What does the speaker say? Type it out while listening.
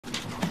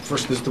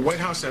First, does the White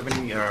House have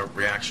any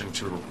reaction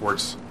to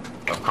reports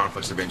of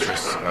conflicts of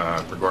interest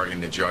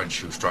regarding the judge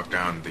who struck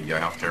down the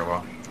health care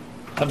law?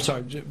 I'm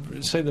sorry,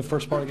 say the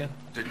first part again.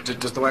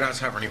 Does the White House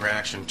have any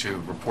reaction to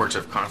reports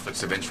of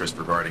conflicts of interest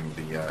regarding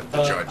the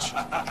judge?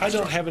 I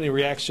don't have any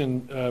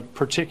reaction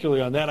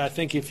particularly on that. I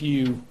think if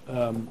you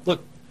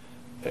look,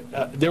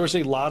 there was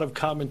a lot of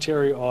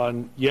commentary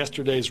on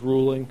yesterday's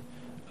ruling.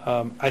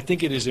 I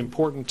think it is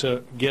important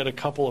to get a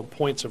couple of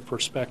points of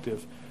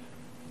perspective.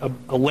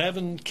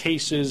 11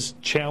 cases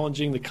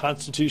challenging the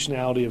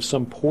constitutionality of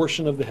some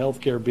portion of the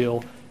health care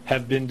bill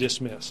have been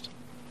dismissed.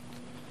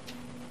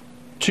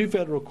 2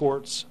 federal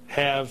courts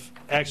have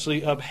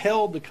actually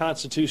upheld the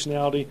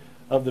constitutionality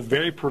of the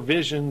very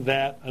provision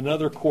that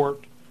another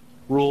court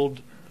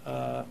ruled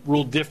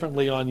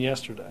differently on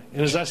yesterday.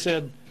 And as I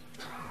said,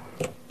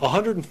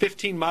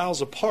 115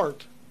 miles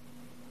apart,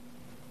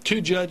 2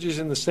 judges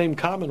in the same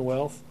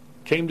Commonwealth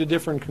came to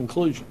different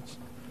conclusions.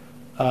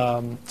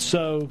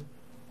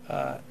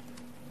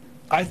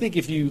 I think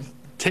if you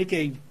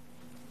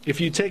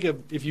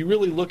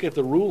really look at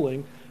the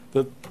ruling,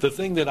 the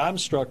thing that I'm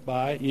struck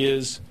by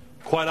is,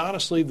 quite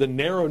honestly, the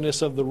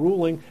narrowness of the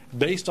ruling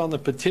based on the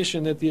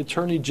petition that the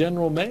Attorney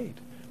General made.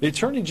 The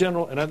Attorney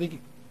General, and I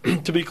think,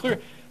 to be clear,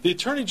 the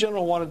Attorney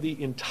General wanted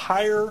the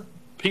entire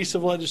piece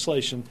of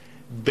legislation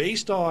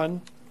based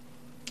on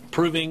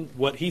proving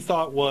what he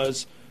thought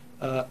was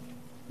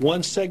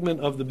one segment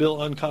of the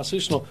bill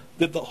unconstitutional,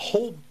 that the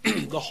whole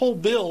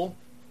bill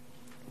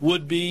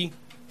would be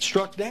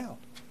struck down.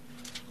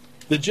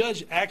 The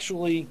judge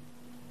actually,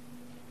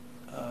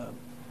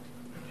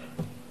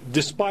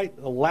 despite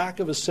a lack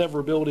of a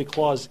severability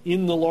clause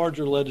in the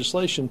larger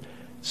legislation,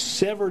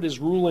 severed his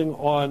ruling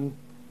on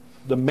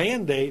the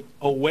mandate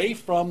away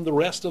from the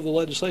rest of the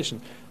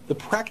legislation. The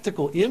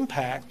practical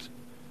impact,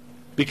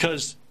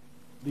 because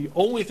the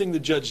only thing the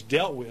judge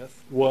dealt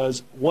with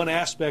was one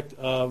aspect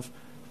of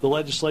the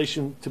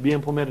legislation to be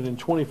implemented in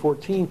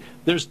 2014,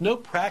 there's no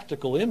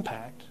practical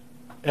impact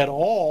at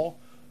all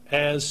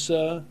as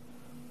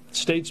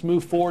states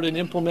move forward in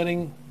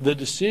implementing the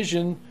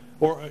decision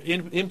or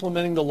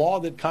implementing the law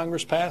that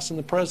Congress passed and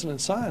the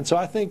President signed. So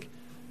I think...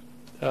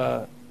 It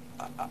sounds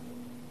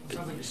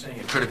like you're saying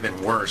it could have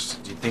been worse.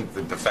 Do you think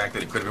that the fact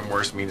that it could have been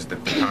worse means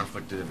that the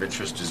conflict of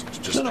interest is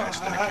just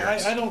past the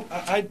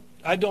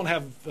I don't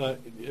have,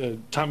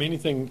 Tom,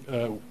 anything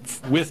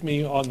with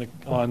me on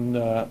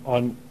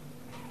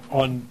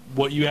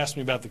what you asked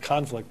me about the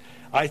conflict.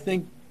 I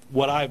think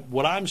what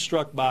I'm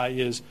struck by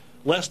is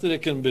less that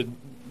it could have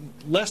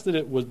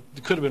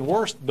been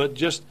worse, but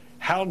just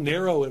how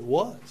narrow it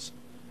was.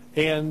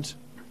 And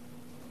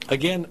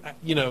again,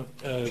 you know,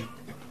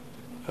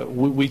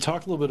 we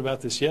talked a little bit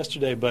about this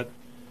yesterday, but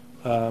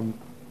a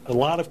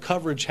lot of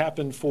coverage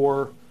happened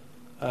for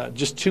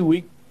just 2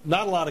 weeks.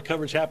 Not a lot of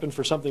coverage happened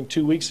for something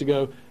 2 weeks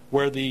ago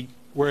where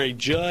a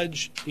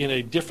judge in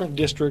a different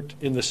district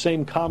in the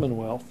same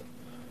Commonwealth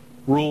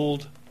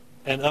ruled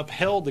and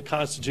upheld the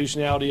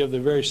constitutionality of the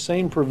very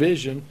same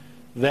provision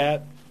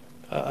that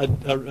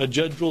a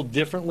judge ruled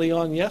differently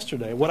on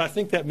yesterday. What I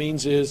think that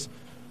means is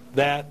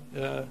that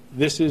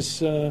this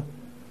is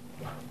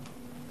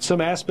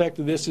some aspect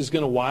of this is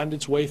going to wind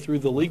its way through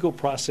the legal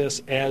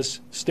process as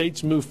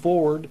states move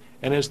forward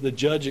and as the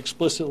judge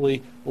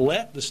explicitly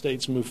let the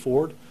states move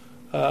forward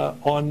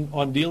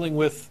on dealing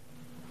with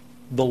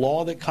the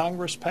law that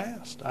Congress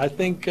passed. I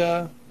think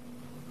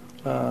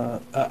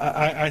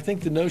I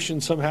think the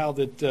notion somehow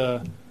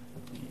that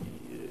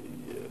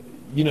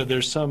you know,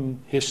 there's some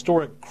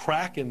historic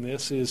crack in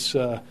this is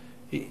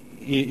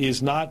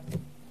not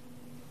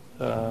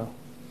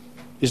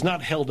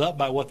held up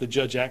by what the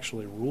judge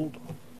actually ruled on.